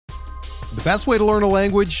The best way to learn a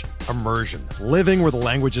language? Immersion. Living where the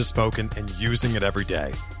language is spoken and using it every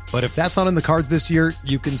day. But if that's not in the cards this year,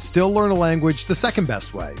 you can still learn a language the second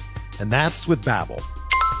best way. And that's with Babbel.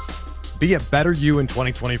 Be a better you in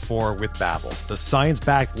 2024 with Babbel, the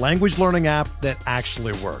science-backed language learning app that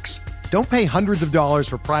actually works. Don't pay hundreds of dollars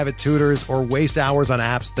for private tutors or waste hours on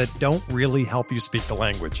apps that don't really help you speak the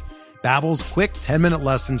language. Babbel's quick 10-minute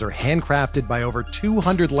lessons are handcrafted by over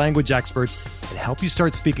 200 language experts and help you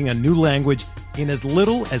start speaking a new language in as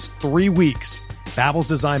little as 3 weeks. Babbel's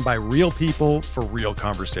designed by real people for real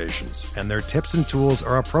conversations, and their tips and tools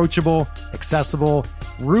are approachable, accessible,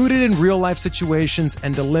 rooted in real-life situations,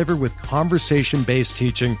 and delivered with conversation-based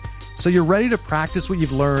teaching, so you're ready to practice what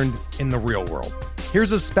you've learned in the real world.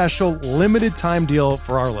 Here's a special limited-time deal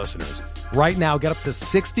for our listeners. Right now, get up to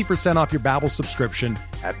 60% off your Babbel subscription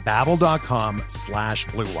at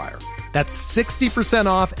babbel.com/Blue Wire. That's 60%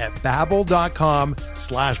 off at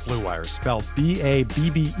babbel.com/Blue Wire, spelled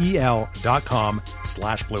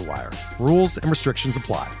BABBEL.com/Blue Wire. Rules and restrictions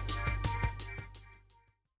apply.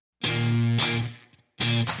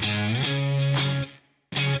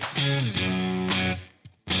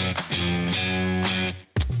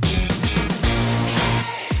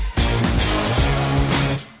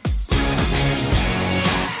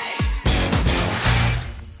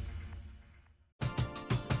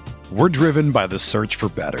 We're driven by the search for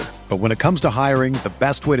better. But when it comes to hiring, the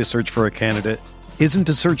best way to search for a candidate isn't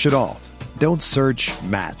to search at all. Don't search,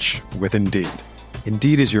 match with Indeed.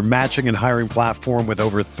 Indeed is your matching and hiring platform with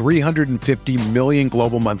over 350 million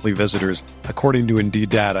global monthly visitors, according to Indeed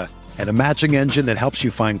data, and a matching engine that helps you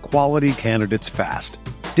find quality candidates fast.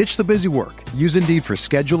 Ditch the busy work. Use Indeed for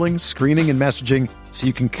scheduling, screening, and messaging so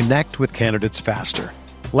you can connect with candidates faster.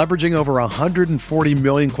 Leveraging over 140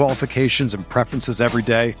 million qualifications and preferences every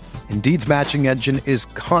day, Indeed's matching engine is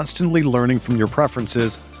constantly learning from your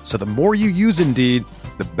preferences, so the more you use Indeed,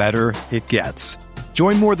 the better it gets.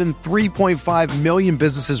 Join more than 3.5 million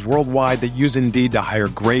businesses worldwide that use Indeed to hire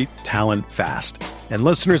great talent fast. And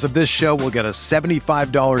listeners of this show will get a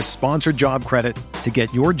 $75 sponsored job credit to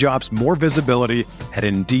get your jobs more visibility at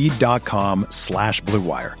Indeed.com/Blue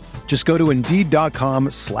Wire. Just go to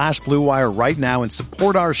Indeed.com/Blue Wire right now and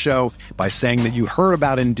support our show by saying that you heard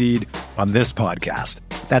about Indeed on this podcast.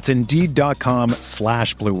 That's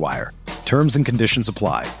Indeed.com/Blue Wire. Terms and conditions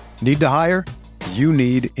apply. Need to hire? You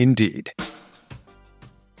need Indeed.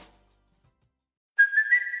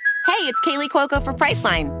 Hey, it's Kaylee Cuoco for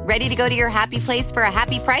Priceline. Ready to go to your happy place for a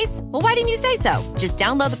happy price? Well, why didn't you say so? Just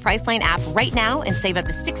download the Priceline app right now and save up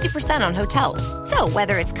to 60% on hotels. So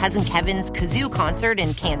whether it's Cousin Kevin's Kazoo Concert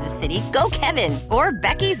in Kansas City, go Kevin, or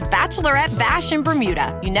Becky's Bachelorette Bash in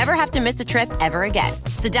Bermuda, you never have to miss a trip ever again.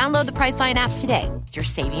 So download the Priceline app today. Your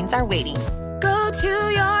savings are waiting. Go to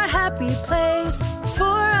your happy place for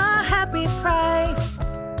a happy price.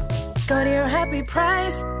 Go to your happy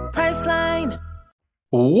price, Priceline.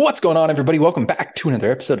 What's going on, everybody? Welcome back to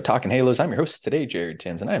another episode of Talking Halos. I'm your host today, Jared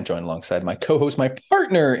Timms, and I am joined alongside my co-host, my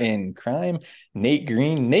partner in crime, Nate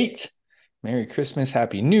Green. Nate, Merry Christmas,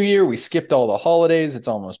 Happy New Year. We skipped all the holidays. It's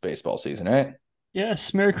almost baseball season, right?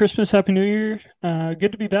 Yes, Merry Christmas, Happy New Year.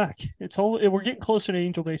 Good to be back. We're getting closer to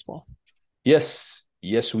Angel Baseball. Yes,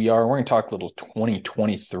 we are. We're going to talk a little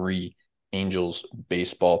 2023 Angels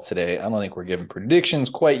baseball today. I don't think we're giving predictions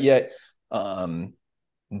quite yet,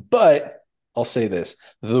 but I'll say this.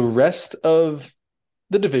 The rest of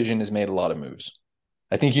the division has made a lot of moves.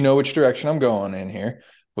 I think you know which direction I'm going in here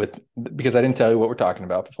because I didn't tell you what we're talking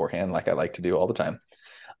about beforehand, like I like to do all the time.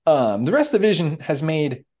 The rest of the division has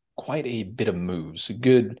made quite a bit of moves.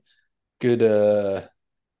 Good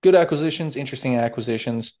acquisitions, interesting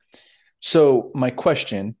acquisitions. So my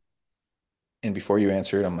question, and before you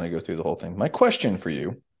answer it, I'm going to go through the whole thing. My question for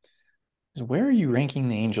you is, where are you ranking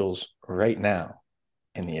the Angels right now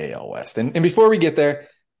in the AL West? And before we get there,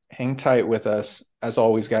 hang tight with us. As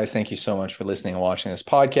always, guys, thank you so much for listening and watching this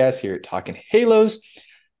podcast here at Talking Halos.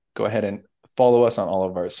 Go ahead and follow us on all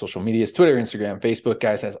of our social medias, Twitter, Instagram, Facebook.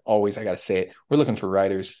 Guys, as always, I got to say it, we're looking for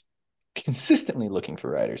writers, consistently looking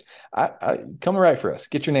for writers. Come write for us.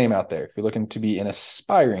 Get your name out there. If you're looking to be an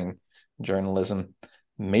aspiring journalism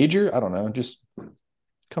major, I don't know, just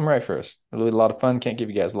come write for us. It'll be a lot of fun. Can't give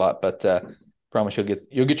you guys a lot, but promise you'll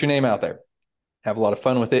get your name out there. Have a lot of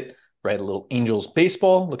fun with it. Write a little Angels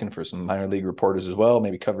baseball, looking for some minor league reporters as well,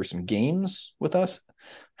 maybe cover some games with us.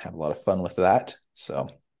 Have a lot of fun with that. So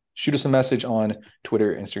shoot us a message on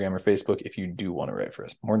Twitter, Instagram, or Facebook if you do want to write for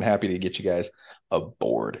us. More than happy to get you guys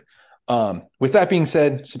aboard. With that being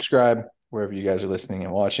said, subscribe wherever you guys are listening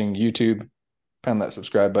and watching. YouTube, pound that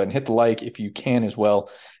subscribe button. Hit the like if you can as well.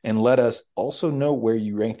 And let us also know where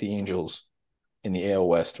you rank the Angels in the AL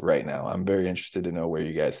West right now? I'm very interested to know where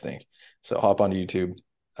you guys think. So hop onto YouTube.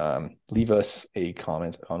 Leave us a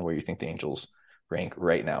comment on where you think the Angels rank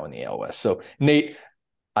right now in the AL West. So Nate,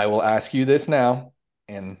 I will ask you this now,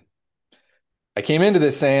 and I came into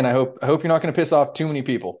this saying I hope you're not going to piss off too many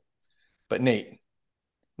people. But Nate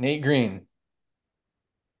Green,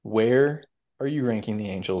 where are you ranking the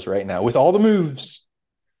Angels right now with all the moves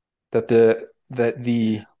that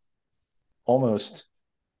the almost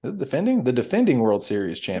the defending World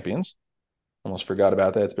Series champions, almost forgot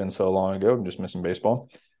about that. It's been so long ago. I'm just missing baseball.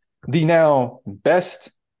 The now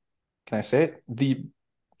best, can I say it?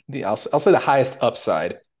 I'll say the highest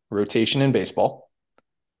upside rotation in baseball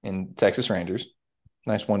in Texas Rangers.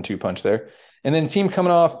 Nice 1-2 punch there. And then a team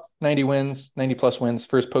coming off 90 plus wins,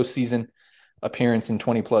 first postseason appearance in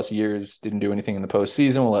 20 plus years. Didn't do anything in the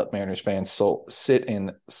postseason. We'll let Mariners fans sit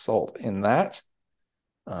in salt in that.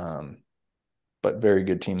 But very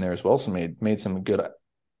good team there as well. So made some good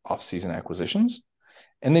offseason acquisitions.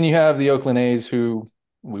 And then you have the Oakland A's, who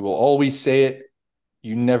we will always say it.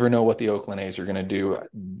 You never know what the Oakland A's are going to do.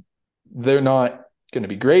 They're not going to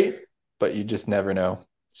be great, but you just never know.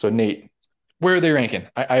 So Nate, where are they ranking?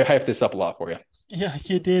 I hyped this up a lot for you. Yeah,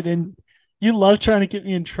 you did. And you love trying to get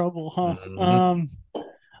me in trouble, huh? Mm-hmm.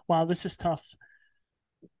 Wow, this is tough.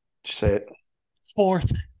 Just say it.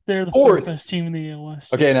 Fourth. They're the fourth best team in the AL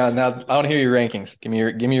West. Okay, now I want to hear your rankings. Give me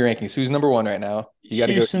your rankings. Who's number one right now? You got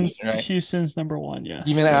to go Houston, right? Houston's number one, yes.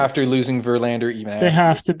 Even after losing Verlander, they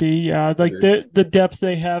have to be, yeah. Like the depth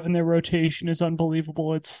they have in their rotation is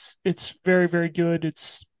unbelievable. It's very, very good.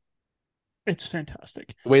 It's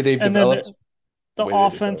fantastic. The way they've developed. The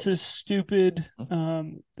offense is stupid.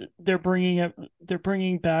 They're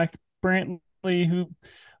bringing back Brantley, who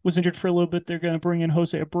was injured for a little bit. They're going to bring in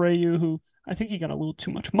Jose Abreu, who I think he got a little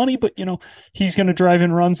too much money, but he's going to drive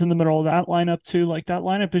in runs in the middle of that lineup too. Like that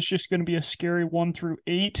lineup is just going to be a scary 1 through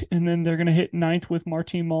 8, and then they're going to hit 9th with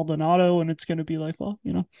Martin Maldonado, and it's going to be like, well,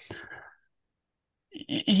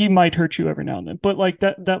 he might hurt you every now and then, but like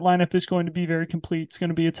that lineup is going to be very complete. It's going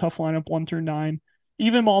to be a tough lineup 1 through 9.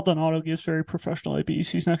 Even Maldonado gives very professional ABs.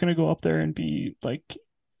 He's not going to go up there and be like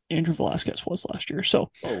Andrew Velasquez was last year. So,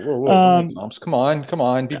 come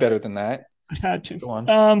on, be better than that. I had to. Go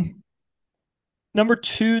on. Number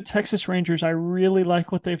 2, Texas Rangers. I really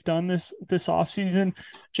like what they've done this offseason.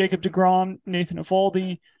 Jacob deGrom, Nathan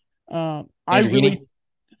Eovaldi.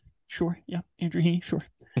 Sure, yeah, Andrew Heaney, sure.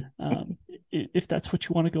 If that's what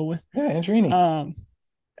you want to go with. Yeah, Andrew Heaney.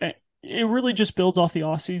 It really just builds off the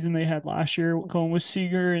offseason they had last year, going with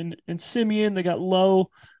Seager and Simeon. They got Lowe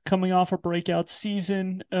coming off a breakout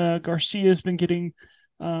season. Garcia's been getting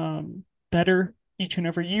better each and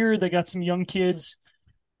every year. They got some young kids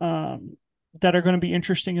that are going to be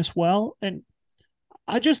interesting as well. And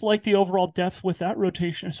I just like the overall depth with that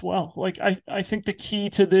rotation as well. Like I think the key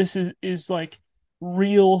to this is like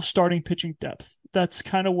real starting pitching depth. That's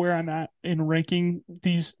kind of where I'm at in ranking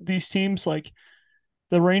these teams. Like,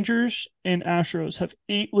 the Rangers and Astros have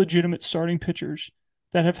 8 legitimate starting pitchers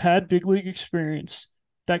that have had big league experience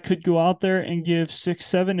that could go out there and give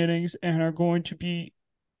 6-7 innings and are going to be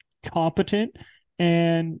competent,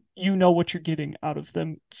 and what you're getting out of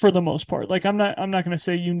them for the most part. Like I'm not going to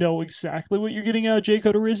say exactly what you're getting out of Jake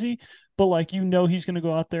Odorizzi, but like he's going to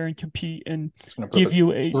go out there and compete and give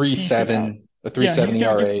you a 3.7. A 3.7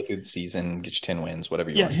 ERA through the season, get you 10 wins,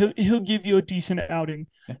 whatever you want. Yeah, he'll give you a decent outing.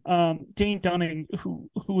 Dane Dunning, who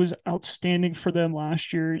was outstanding for them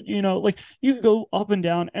last year, like you could go up and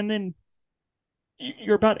down, and then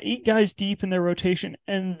you're about 8 guys deep in their rotation,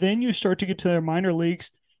 and then you start to get to their minor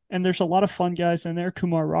leagues, and there's a lot of fun guys in there.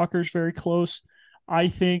 Kumar Rocker's very close. I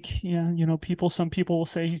think, some people will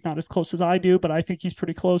say he's not as close as I do, but I think he's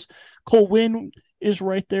pretty close. Cole Winn is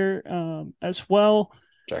right there as well.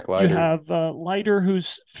 Jack Leiter. You have Leiter,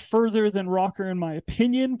 who's further than Rocker in my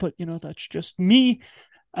opinion, but that's just me.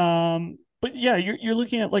 But yeah, you're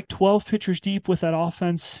looking at like 12 pitchers deep with that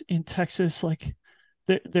offense in Texas. Like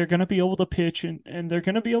they're going to be able to pitch and they're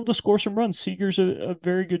going to be able to score some runs. Seager's a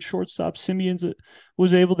very good shortstop. Simeon's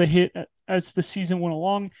was able to hit as the season went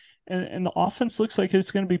along, and the offense looks like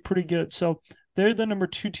it's going to be pretty good. So they're the number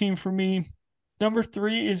 2 team for me. Number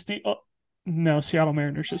 3 is the Seattle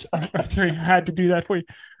Mariners. Just I had to do that for you.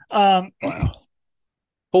 Wow.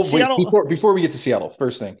 Wait, before we get to Seattle,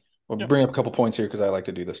 first thing, we'll bring up a couple points here because I like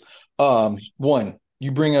to do this. One,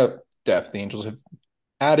 you bring up depth. The Angels have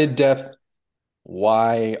added depth.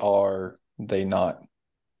 Why are they not?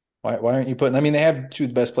 Why aren't you putting? I mean, they have 2 of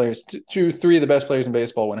the best players, 3 of the best players in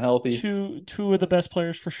baseball when healthy. Two of the best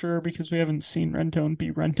players for sure, because we haven't seen Rendon be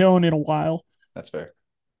Rendon in a while. That's fair.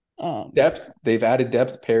 Depth, they've added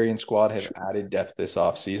depth. Perry and squad have added depth this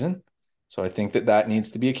offseason. So I think that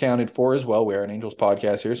needs to be accounted for as well. We are an Angels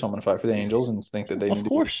podcast here, so I'm going to fight for the Angels and think that they need Of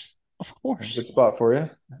course. Of to be a course. good spot for you.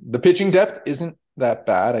 The pitching depth isn't that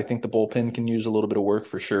bad. I think the bullpen can use a little bit of work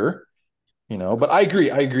for sure. But I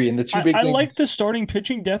agree. And the two big I things. like the starting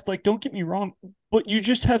pitching depth. Like, don't get me wrong, but you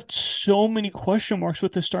just have so many question marks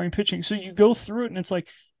with the starting pitching. So you go through it and it's like,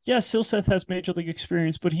 yeah, Silseth has major league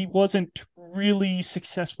experience, but he wasn't really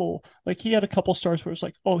successful. Like, he had a couple stars where it was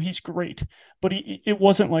like, oh, he's great. But it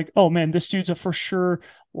wasn't like, oh man, this dude's a for sure,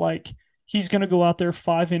 like, he's going to go out there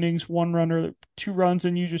 5 innings, 1 run or 2 runs,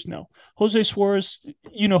 and you just know. Jose Suarez,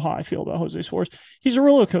 you know how I feel about Jose Suarez. He's a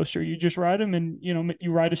roller coaster. You just ride him, and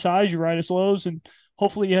you ride his highs, you ride his lows, and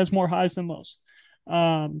hopefully he has more highs than lows.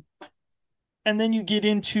 And then you get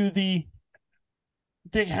into they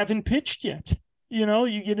haven't pitched yet.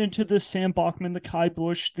 You get into the Sam Bachman, the Kai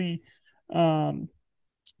Bush, the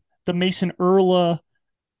Mason Erla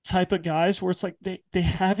type of guys where it's like they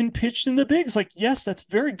haven't pitched in the bigs. Like, yes,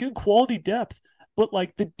 that's very good quality depth, but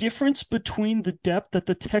like the difference between the depth that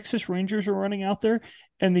the Texas Rangers are running out there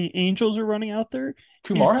and the Angels are running out there,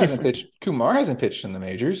 Kumar hasn't pitched. Kumar hasn't pitched in the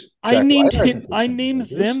majors. I named them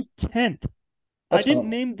 10th. I didn't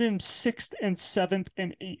name them 6th and 7th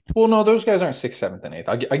and 8th. Well, no, those guys aren't 6th, 7th, and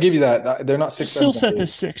 8th. I give you that. They're not 6th. Silseth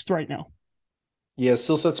is 6th right now. Yeah,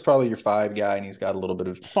 Silseth's probably your 5 guy, and he's got a little bit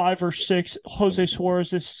of 5 or 6. Jose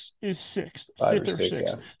Suarez is 6th, 5th or 6th.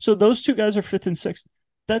 Yeah. So those two guys are 5th and 6th.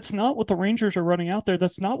 That's not what the Rangers are running out there.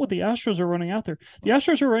 That's not what the Astros are running out there. The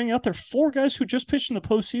Astros are running out there 4 guys who just pitched in the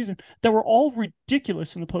postseason that were all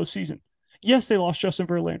ridiculous in the postseason. Yes, they lost Justin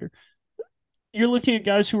Verlander. You're looking at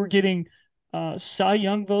guys who are getting Cy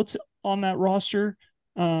Young votes on that roster.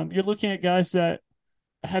 You're looking at guys that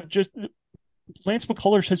have just – Lance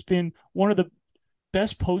McCullers has been one of the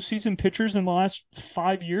best postseason pitchers in the last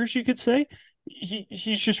 5 years, you could say.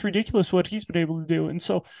 He's just ridiculous what he's been able to do. And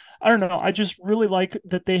so, I don't know. I just really like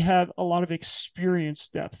that they have a lot of experience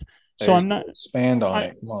depth. So I'm not – expand on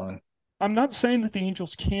it. Come on. I'm not saying that the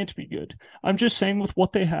Angels can't be good. I'm just saying with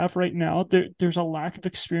what they have right now, there's a lack of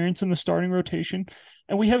experience in the starting rotation.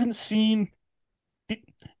 And we haven't seen – the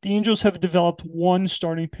Angels have developed one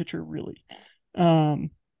starting pitcher, really. And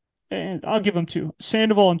I'll give them 2.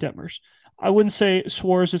 Sandoval and Detmers. I wouldn't say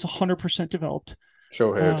Suarez is 100% developed.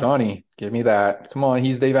 Shohei Ohtani, give me that. Come on,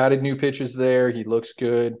 they've added new pitches there. He looks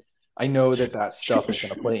good. I know that stuff is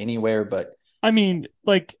going to play anywhere, but I mean,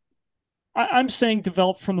 like, I'm saying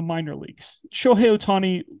develop from the minor leagues. Shohei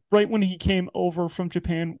Ohtani, right when he came over from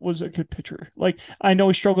Japan, was a good pitcher. Like, I know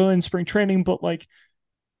he struggled in spring training, but like,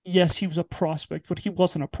 yes, he was a prospect, but he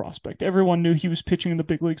wasn't a prospect. Everyone knew he was pitching in the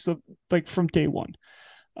big leagues, like, from day one.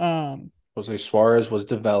 Jose Suarez was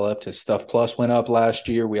developed. His stuff plus went up last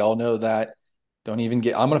year. We all know that. I'm going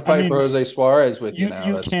to fight for Jose Suarez with you now.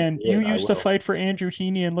 You can. You used to fight for Andrew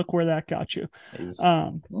Heaney, and look where that got you. He's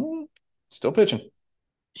still pitching.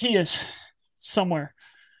 He is somewhere.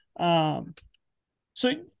 So,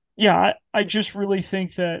 yeah, I just really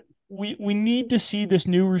think that we need to see this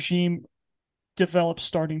new regime develop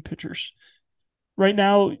starting pitchers. Right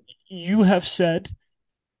now, you have said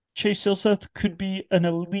Chase Silseth could be an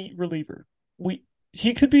elite reliever.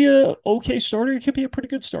 He could be a okay starter. He could be a pretty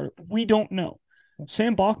good starter. We don't know.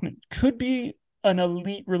 Sam Bachman could be an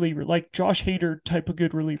elite reliever, like Josh Hader type of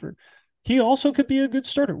good reliever. He also could be a good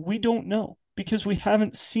starter. We don't know because we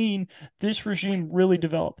haven't seen this regime really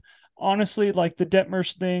develop. Honestly, like the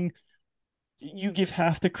Detmers thing, you give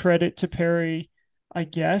half the credit to Perry, I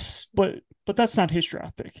guess, but that's not his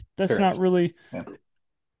draft pick. That's not really. Yeah.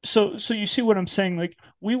 So you see what I'm saying? Like,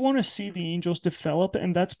 we want to see the Angels develop,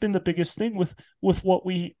 and that's been the biggest thing with what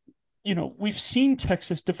we've seen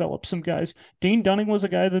Texas develop some guys. Dane Dunning was a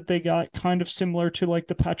guy that they got kind of similar to like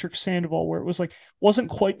the Patrick Sandoval, where it was like wasn't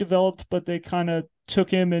quite developed, but they kind of took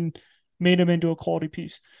him and made him into a quality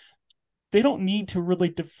piece. They don't need to really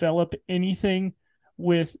develop anything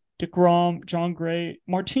with DeGrom, John Gray.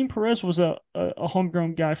 Martin Perez was a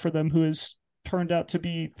homegrown guy for them who has turned out to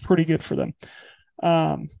be pretty good for them.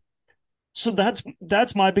 So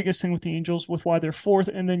that's my biggest thing with the Angels, with why they're 4th.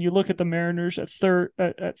 And then you look at the Mariners at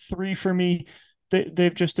 3 for me.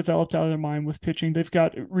 They've just developed out of their mind with pitching. They've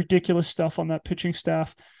got ridiculous stuff on that pitching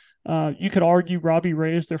staff. You could argue Robbie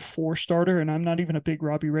Ray is their 4 starter, and I'm not even a big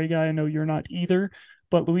Robbie Ray guy. I know you're not either,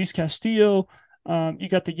 but Luis Castillo, you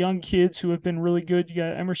got the young kids who have been really good. You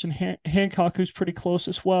got Emerson Hancock, who's pretty close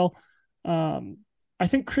as well. I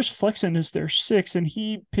think Chris Flexen is their 6th, and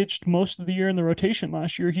he pitched most of the year in the rotation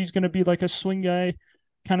last year. He's going to be like a swing guy,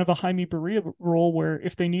 kind of a Jaime Barria role where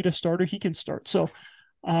if they need a starter, he can start. So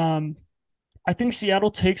I think Seattle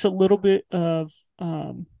takes a little bit of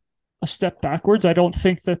a step backwards. I don't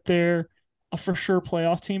think that they're a for sure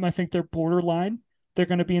playoff team. I think they're borderline. They're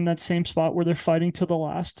going to be in that same spot where they're fighting to the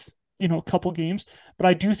last, couple games. But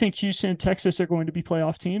I do think Houston and Texas are going to be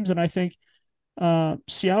playoff teams. And I think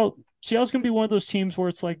Seattle's going to be one of those teams where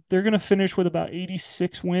it's like they're going to finish with about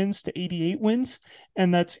 86 wins to 88 wins.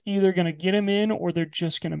 And that's either going to get them in or they're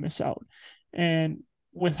just going to miss out. And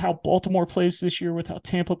with how Baltimore plays this year, with how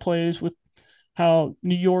Tampa plays, with how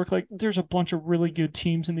New York, like there's a bunch of really good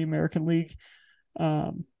teams in the American League. It's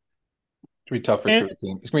gonna be tough for three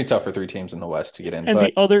teams. It's gonna be tough for three teams in the West to get in. And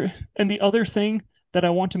the other thing that I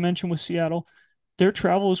want to mention with Seattle, their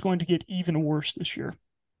travel is going to get even worse this year.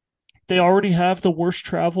 They already have the worst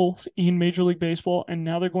travel in Major League Baseball, and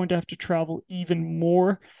now they're going to have to travel even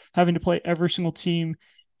more, having to play every single team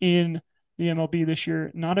in the MLB this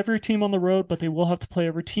year. Not every team on the road, but they will have to play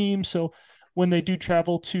every team. So when they do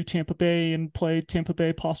travel to Tampa Bay and play Tampa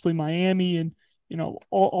Bay, possibly Miami, and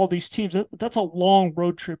all these teams, that's a long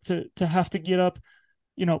road trip to have to get up,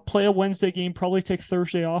 play a Wednesday game, probably take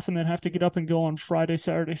Thursday off, and then have to get up and go on Friday,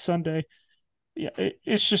 Saturday, Sunday. Yeah,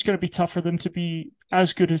 it's just going to be tough for them to be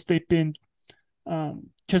as good as they've been,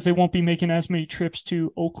 because they won't be making as many trips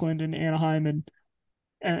to Oakland and Anaheim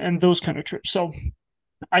and those kind of trips. So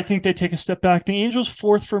I think they take a step back. The Angels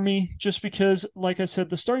fourth for me, just because, like I said,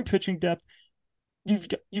 the starting pitching depth,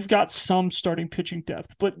 you've got some starting pitching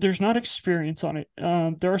depth, but there's not experience on it.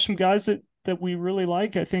 There are some guys that we really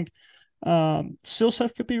like. I think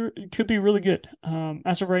Silseth could be really good.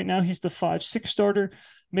 As of right now, he's the 5-6 starter.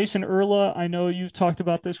 Mason Erla, I know you've talked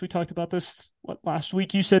about this. We talked about this last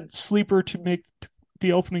week. You said sleeper to make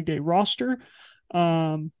the opening day roster.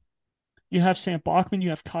 You have Sam Bachman, you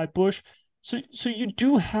have Kai Bush. So you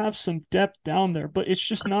do have some depth down there, but it's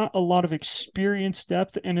just not a lot of experience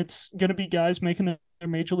depth, and it's going to be guys making their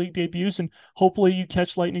major league debuts, and hopefully you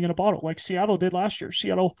catch lightning in a bottle like Seattle did last year.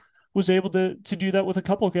 Seattle was able to do that with a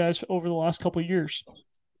couple of guys over the last couple of years.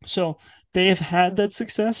 So they have had that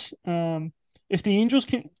success. If the Angels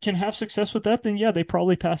can have success with that, then yeah, they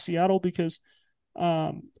probably pass Seattle because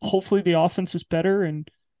hopefully the offense is better and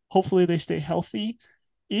hopefully they stay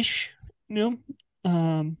healthy-ish,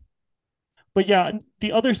 But yeah,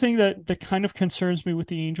 the other thing that kind of concerns me with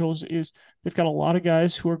the Angels is they've got a lot of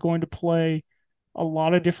guys who are going to play a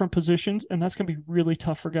lot of different positions, and that's going to be really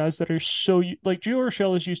tough for guys that are so like Gio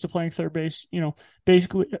Urshela is used to playing third base,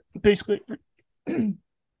 basically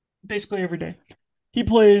every day. He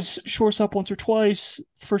plays shortstop once or twice,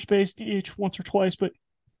 first base, DH once or twice, but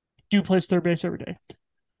plays third base every day.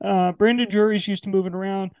 Brandon Drury's used to moving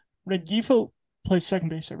around. Rengifo plays second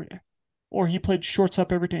base every day. Or he played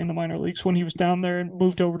shortstop every day in the minor leagues when he was down there and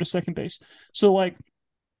moved over to second base. So,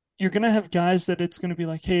 you're going to have guys that it's going to be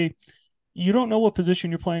like, hey, you don't know what position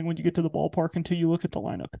you're playing when you get to the ballpark until you look at the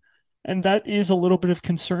lineup. And that is a little bit of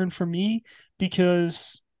concern for me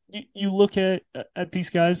because you look at these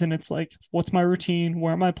guys and it's like, what's my routine?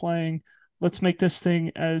 Where am I playing? Let's make this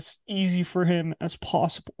thing as easy for him as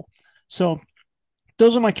possible. So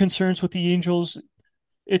those are my concerns with the Angels.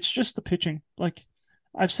 It's just the pitching.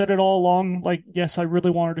 I've said it all along, yes, I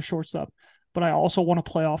really wanted a shortstop, but I also want a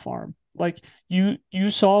playoff arm. You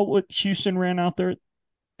saw what Houston ran out there.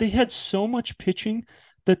 They had so much pitching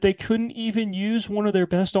that they couldn't even use one of their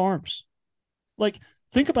best arms.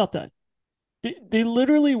 Think about that. They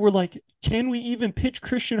literally were like, can we even pitch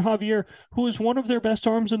Christian Javier, who was one of their best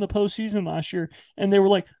arms in the postseason last year? And they were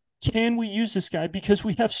like, can we use this guy? Because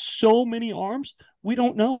we have so many arms, we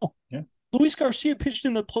don't know. Yeah. Luis Garcia pitched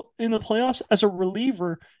in the playoffs as a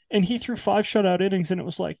reliever, and he threw 5 shutout innings, and it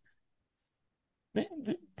was like, man,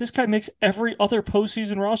 this guy makes every other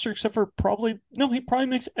postseason roster except for he probably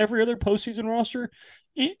makes every other postseason roster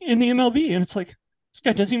in the MLB, and it's like, this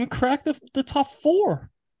guy doesn't even crack the top 4,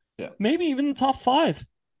 maybe even the top 5.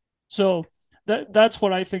 So that's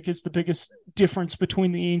what I think is the biggest difference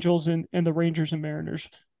between the Angels and the Rangers and Mariners.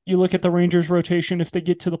 You look at the Rangers rotation, if they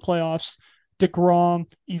get to the playoffs,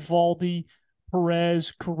 DeGrom, Eovaldi,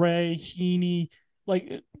 Perez, Gray, Heaney,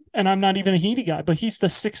 and I'm not even a Heaney guy, but he's the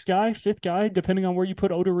 6th guy, 5th guy, depending on where you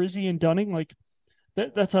put Odorizzi and Dunning.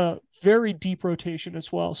 That's a very deep rotation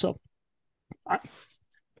as well. So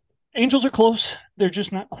Angels are close. They're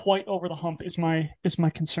just not quite over the hump is my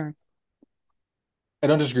concern. I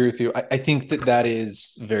don't disagree with you. I think that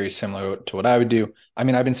is very similar to what I would do. I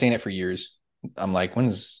mean, I've been saying it for years. I'm like,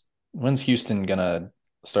 when's Houston gonna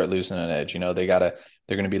start losing an edge?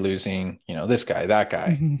 They're gonna be losing, this guy, that guy.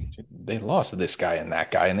 Mm-hmm. They lost to this guy and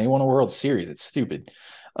that guy, and they won a World Series. It's stupid.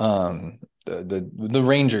 The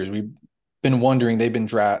Rangers, we've been wondering. They've been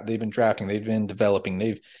drafting. They've been developing.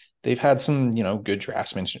 They've had some, good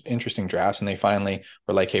drafts, interesting drafts, and they finally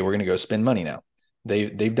were like, hey, we're gonna go spend money now.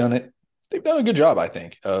 They've done it they've done a good job, I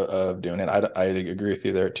think, of doing it. I agree with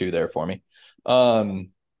you there too. There for me,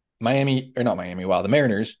 Miami or not Miami. Wow, the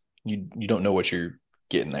Mariners. You don't know what you're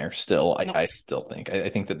getting there. Still, No. I still think I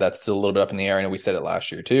think that's still a little bit up in the air. I know we said it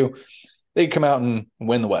last year too. They could come out and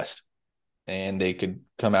win the West, and they could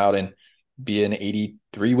come out and be an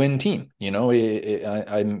 83 win team. You know,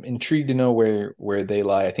 I'm intrigued to know where they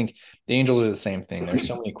lie. I think the Angels are the same thing. There's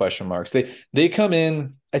so many question marks. They come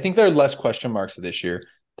in. I think there are less question marks this year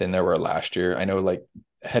than there were last year. I know, like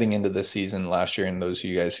heading into this season last year, and those of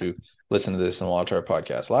you guys who listen to this and watch our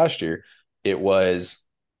podcast last year, it was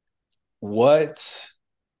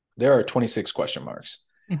there are 26 question marks.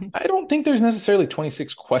 Mm-hmm. I don't think there's necessarily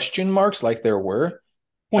 26 question marks like there were.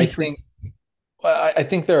 23. I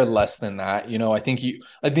think there are less than that. You know, I think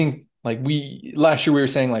like last year we were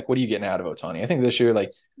saying, like, what are you getting out of Ohtani? I think this year,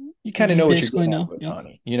 like, you kind of know what you're getting out of Ohtani.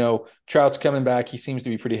 Yep. You know, Trout's coming back. He seems to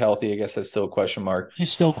be pretty healthy. I guess that's still a question mark.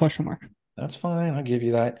 He's still a question mark. That's fine. I'll give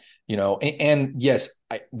you that. You know, and yes,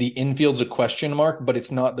 the infield's a question mark, but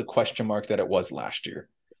it's not the question mark that it was last year.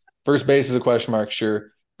 First base is a question mark,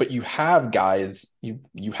 sure. But you have guys, you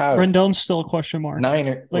have Rendon's still a question mark.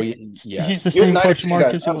 Yeah. He's the same question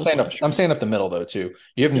mark as he was. I'm saying up the middle though too.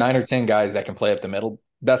 You have 9 or 10 guys that can play up the middle.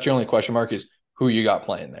 That's your only question mark is who you got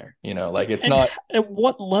playing there. You know, like it's not at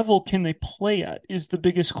what level can they play at is the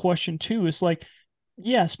biggest question too. Is like,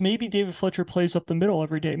 yes, maybe David Fletcher plays up the middle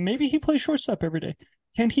every day. Maybe he plays shortstop every day.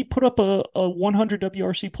 Can he put up a 100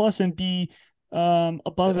 WRC plus and be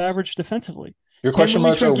above average defensively? Your question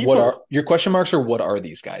marks are what are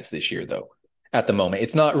these guys this year though? At the moment,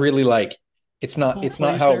 it's not really like it's not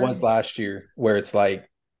how it was last year where it's like,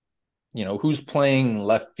 you know, who's playing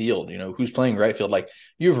left field, you know, who's playing right field. Like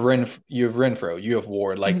you have Renfroe, you have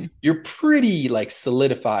Ward, like you're pretty like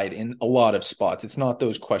solidified in a lot of spots. It's not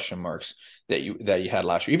those question marks that you had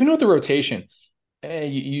last year. Even with the rotation,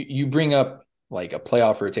 you bring up like a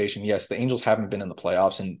playoff rotation. Yes, the Angels haven't been in the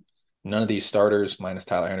playoffs, and none of these starters minus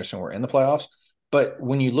Tyler Anderson were in the playoffs. But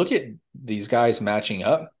when you look at these guys matching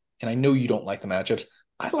up, and I know you don't like the matchups,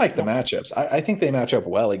 I like the matchups. I think they match up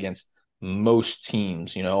well against most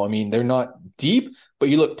teams. You know, I mean, they're not deep, but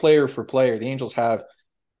you look player for player. The Angels have,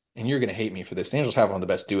 and you're going to hate me for this, the Angels have one of the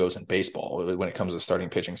best duos in baseball when it comes to the starting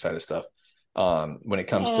pitching side of stuff. When it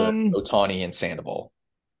comes to Ohtani and Sandoval,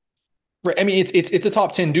 right? I mean, it's a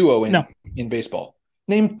top 10 duo in baseball.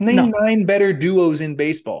 Name 9 better duos in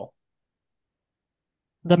baseball.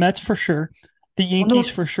 The Mets for sure. The Yankees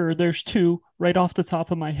for sure. There's 2 right off the top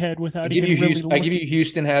of my head without even really looking. I give you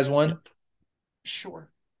Houston has one. Sure.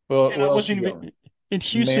 Well, and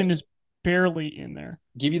Houston is barely in there.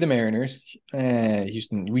 Give you the Mariners.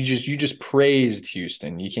 Houston. You just praised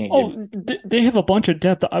Houston. You can't. They have a bunch of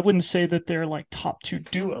depth. I wouldn't say that they're like top 2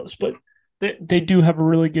 duos, but they do have a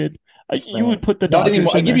really good. You would put the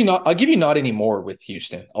Dodgers. I'll give you not anymore with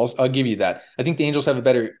Houston. I'll give you that. I think the Angels have a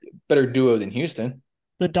better duo than Houston.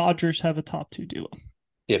 The Dodgers have a top 2 duo.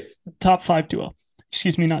 Top 5 duo.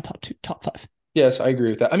 Excuse me, not top 2, top 5. Yes, I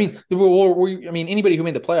agree with that. I mean, anybody who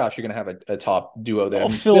made the playoffs, you're going to have a top duo there.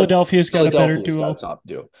 Philadelphia's got a better duo. Got a top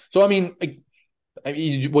duo. So, I mean, are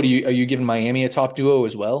you giving Miami a top duo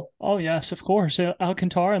as well? Oh, yes, of course.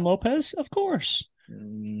 Alcantara and Lopez, of course.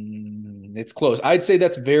 It's close. I'd say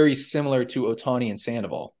that's very similar to Ohtani and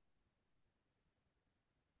Sandoval.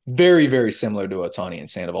 Very, very similar to Ohtani and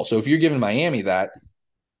Sandoval. So if you're giving Miami that,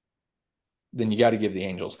 then you got to give the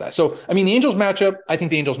Angels that. So, I mean, the Angels match up. I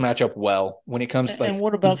think the Angels match up well when it comes to. And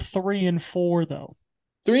what about 3 and 4 though?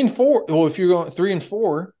 3 and 4. Well, if you're going 3 and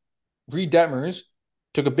 4, Reed Detmers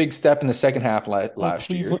took a big step in the second half last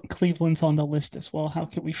year. Cleveland's on the list as well. How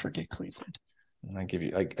could we forget Cleveland? I give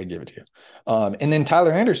it to you. And then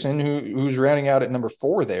Tyler Anderson, who's rounding out at number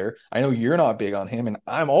 4 there. I know you're not big on him, and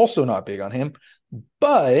I'm also not big on him.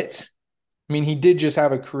 But I mean, he did just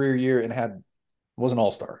have a career year and was an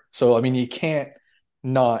all-star. So, I mean, you can't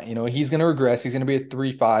not, you know, he's going to regress. He's going to be a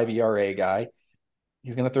 3.5 ERA guy.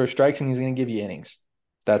 He's going to throw strikes and he's going to give you innings.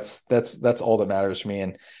 That's all that matters to me.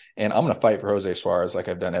 And I'm going to fight for Jose Suarez like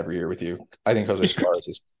I've done every year with you. I think Jose Suarez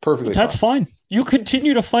is perfectly That's fine. You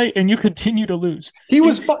continue to fight and you continue to lose.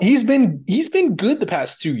 He's been good the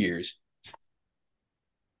past 2 years.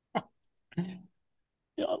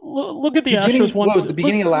 Look at the Astros. What was the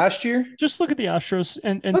beginning of last year? Just look at the Astros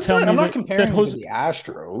and tell me. I'm not comparing to the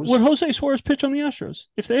Astros. Would Jose Suarez pitch on the Astros?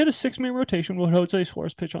 If they had a 6-man rotation, would Jose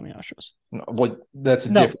Suarez pitch on the Astros? No, well, that's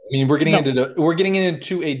different. I mean, we're getting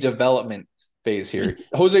into a development phase here.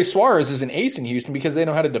 Jose Suarez is an ace in Houston because they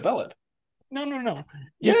know how to develop. No.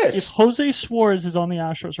 Yes. If Jose Suarez is on the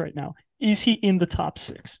Astros right now, is he in the top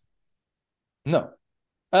 6? No.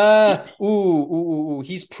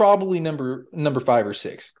 He's probably number 5 or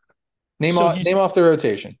 6. Name So off the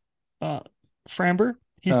rotation. Framber,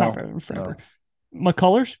 he's No, not better than Framber.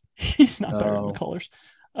 McCullers, he's not better than No. McCullers.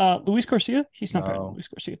 Luis Garcia, he's not better than No. Luis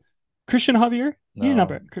Garcia. Christian Javier, he's No. not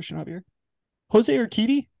better than Christian Javier. Jose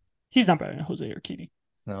Urquidy, he's not better than Jose Urquidy.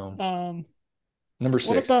 No. Number 6.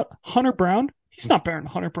 What about Hunter Brown? He's not better than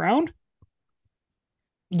Hunter Brown.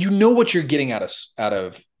 You know what you're getting out of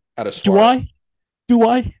Suarez. Do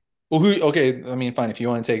I? Well, okay, I mean, fine. If you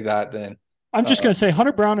want to take that, then I'm just going to say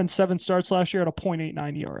Hunter Brown in 7 starts last year at a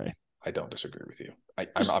 .89 ERA. I don't disagree with you.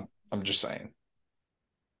 I'm just saying.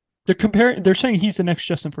 They're saying he's the next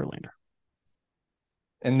Justin Verlander.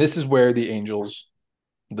 And this is where the Angels,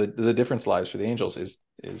 the difference lies for the Angels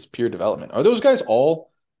is pure development. Are those guys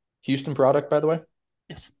all Houston product, by the way?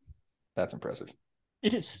 Yes. That's impressive.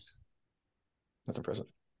 It is. That's impressive.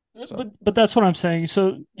 So. But that's what I'm saying.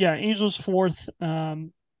 So yeah, Angels 4th.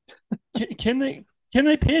 Can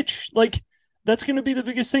they pitch? Like, that's going to be the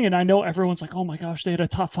biggest thing. And I know everyone's like, oh my gosh, they had a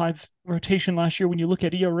top 5 rotation last year when you look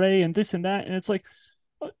at ERA and this and that. And it's like,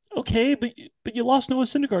 okay, but you lost Noah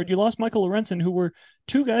Syndergaard. You lost Michael Lorenzen, who were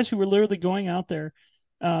 2 guys who were literally going out there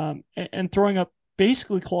and throwing up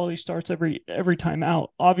basically quality starts every time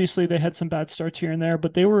out. Obviously, they had some bad starts here and there,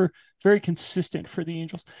 but they were very consistent for the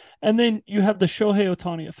Angels. And then you have the Shohei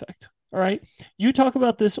Ohtani effect. All right. You talk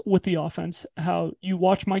about this with the offense, how you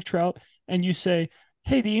watch Mike Trout and you say,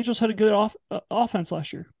 hey, the Angels had a good offense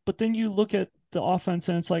last year. But then you look at the offense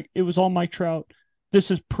and it's like, it was all Mike Trout.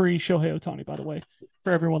 This is pre-Shohei Ohtani, by the way,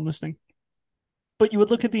 for everyone listening. But you would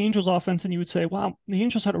look at the Angels offense and you would say, wow, the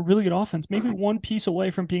Angels had a really good offense, maybe one piece away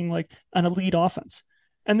from being like an elite offense.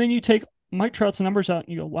 And then you take Mike Trout's numbers out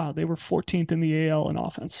and you go, wow, they were 14th in the AL in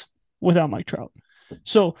offense without Mike Trout.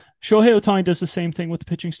 So Shohei Ohtani does the same thing with the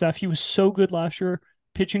pitching staff. He was so good last year,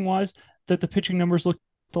 pitching wise, that the pitching numbers looked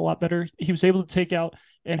a lot better. He was able to take out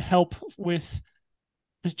and help with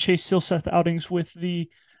the Chase Silseth outings, with the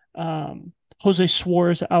Jose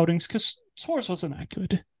Suarez outings, because Suarez wasn't that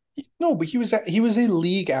good. No, but he was a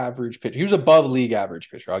league average pitcher. He was above league average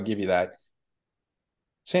pitcher. I'll give you that.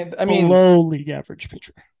 I mean, below league average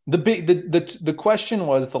pitcher. The question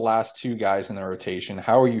was the last 2 guys in the rotation.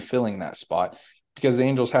 How are you filling that spot? Because the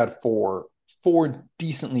Angels had four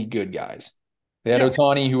decently good guys. They had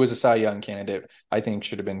Ohtani, who was a Cy Young candidate. I think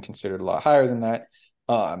should have been considered a lot higher than that.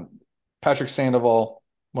 Patrick Sandoval,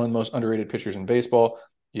 one of the most underrated pitchers in baseball.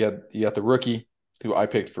 You had the rookie, who I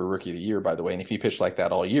picked for Rookie of the Year, by the way. And if he pitched like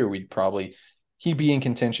that all year, he'd be in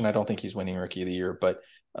contention. I don't think he's winning Rookie of the Year, but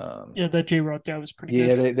that J-Rod guy was pretty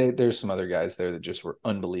good. Yeah, there's some other guys there that just were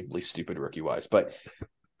unbelievably stupid rookie-wise. But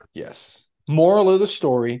yes, moral of the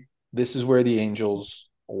story, this is where the Angels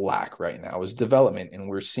lack right now, is development. And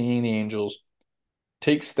we're seeing the Angels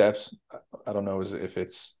take steps. I don't know if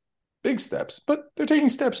it's big steps, but they're taking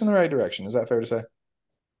steps in the right direction. Is that fair to say?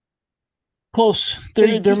 Close.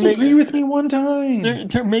 Agree with me one time.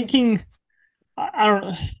 They're making. I don't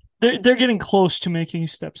know. They're getting close to making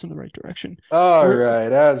steps in the right direction. All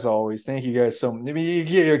right, as always, thank you guys so much. I mean,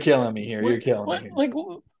 you're killing me here. You're killing me here. Like,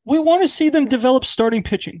 we want to see them develop starting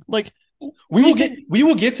pitching. Like, we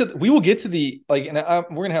will get to the like, and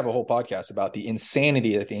we're gonna have a whole podcast about the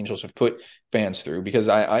insanity that the Angels have put fans through, because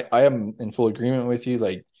I am in full agreement with you.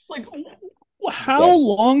 Like how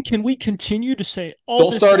long can we continue to say,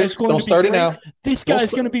 don't start it now. This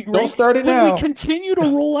guy's going to be great. Don't start it now. When we continue to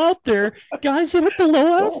roll out there guys that are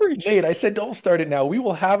below average. Nate, I said don't start it now. We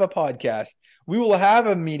will have a podcast. We will have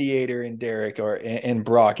a mediator in Derek and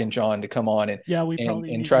Brock and John to come on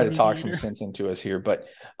and try to talk some sense into us here. But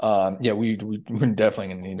we're definitely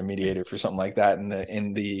going to need a mediator for something like that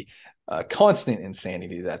in the constant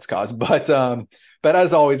insanity that's caused. But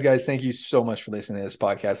as always, guys, thank you so much for listening to this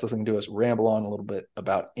podcast, listening to us ramble on a little bit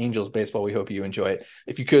about Angels baseball. We hope you enjoy it.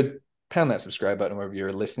 If you could pound that subscribe button wherever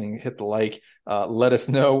you're listening, hit the like, let us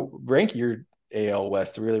know, rank your AL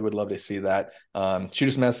West. I really would love to see that.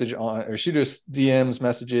 Shoot us DMs,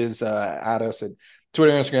 messages, at us at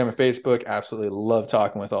Twitter, Instagram, and Facebook. Absolutely love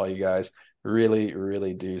talking with all you guys. Really,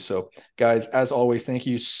 really do. So guys, as always, thank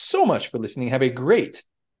you so much for listening. Have a great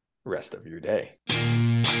rest of your day.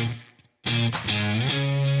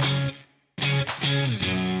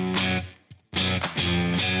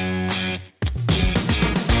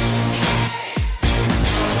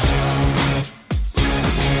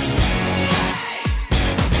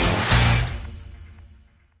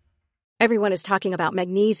 Everyone is talking about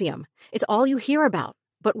magnesium. It's all you hear about.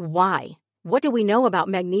 But why? What do we know about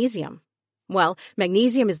magnesium? Well,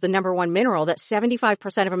 magnesium is the #1 mineral that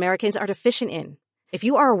 75% of Americans are deficient in. If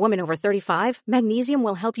you are a woman over 35, magnesium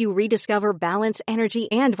will help you rediscover balance, energy,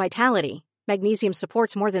 and vitality. Magnesium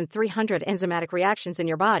supports more than 300 enzymatic reactions in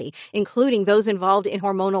your body, including those involved in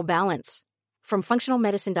hormonal balance. From functional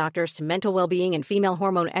medicine doctors to mental well-being and female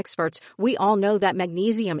hormone experts, we all know that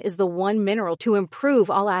magnesium is the one mineral to improve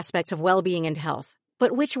all aspects of well-being and health.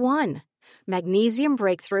 But which one? Magnesium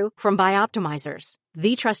Breakthrough from Bioptimizers,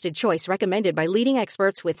 the trusted choice recommended by leading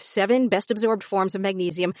experts with 7 best-absorbed forms of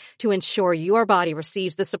magnesium to ensure your body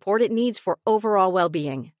receives the support it needs for overall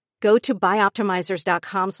well-being. Go to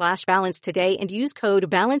bioptimizers.com/balance today and use code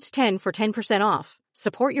BALANCE10 for 10% off.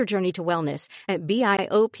 Support your journey to wellness at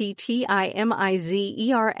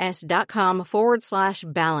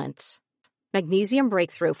bioptimizers.com/balance. Magnesium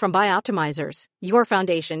Breakthrough from Bioptimizers, your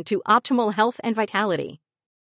foundation to optimal health and vitality.